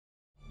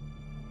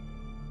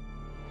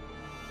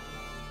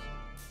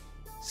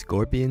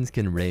Scorpions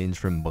can range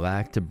from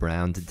black to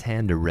brown to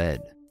tan to red,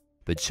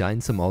 but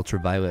shine some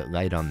ultraviolet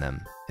light on them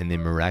and they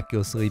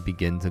miraculously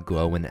begin to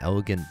glow an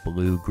elegant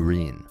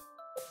blue-green.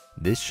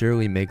 This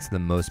surely makes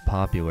them most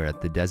popular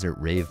at the desert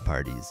rave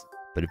parties,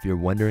 but if you're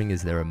wondering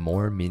is there a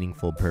more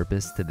meaningful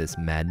purpose to this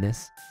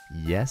madness,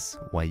 yes,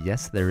 why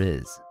yes there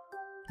is.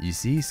 You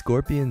see,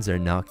 scorpions are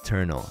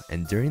nocturnal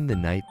and during the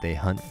night they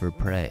hunt for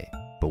prey,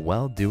 but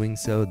while doing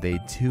so they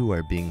too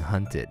are being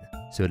hunted,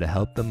 so to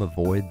help them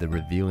avoid the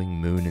revealing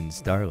moon and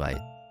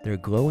starlight, their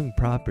glowing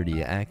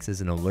property acts as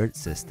an alert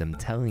system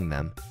telling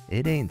them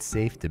it ain't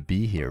safe to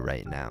be here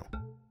right now.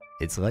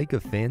 It's like a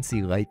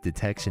fancy light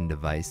detection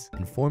device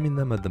informing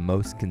them of the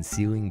most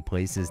concealing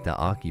places to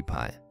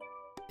occupy.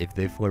 If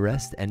they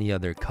fluoresced any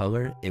other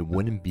color, it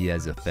wouldn't be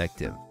as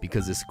effective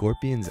because a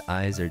scorpion's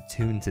eyes are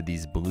tuned to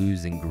these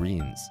blues and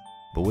greens.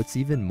 But what's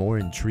even more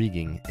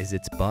intriguing is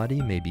its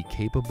body may be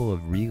capable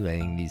of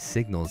relaying these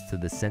signals to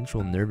the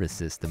central nervous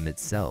system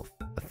itself,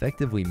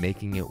 effectively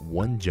making it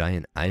one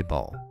giant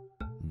eyeball.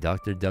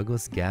 Dr.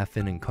 Douglas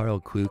Gaffin and Karl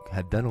Kloock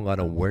have done a lot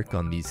of work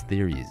on these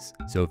theories,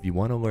 so if you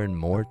want to learn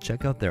more,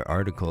 check out their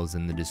articles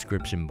in the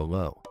description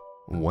below.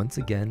 Once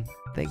again,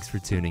 thanks for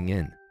tuning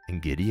in,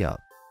 and giddy up.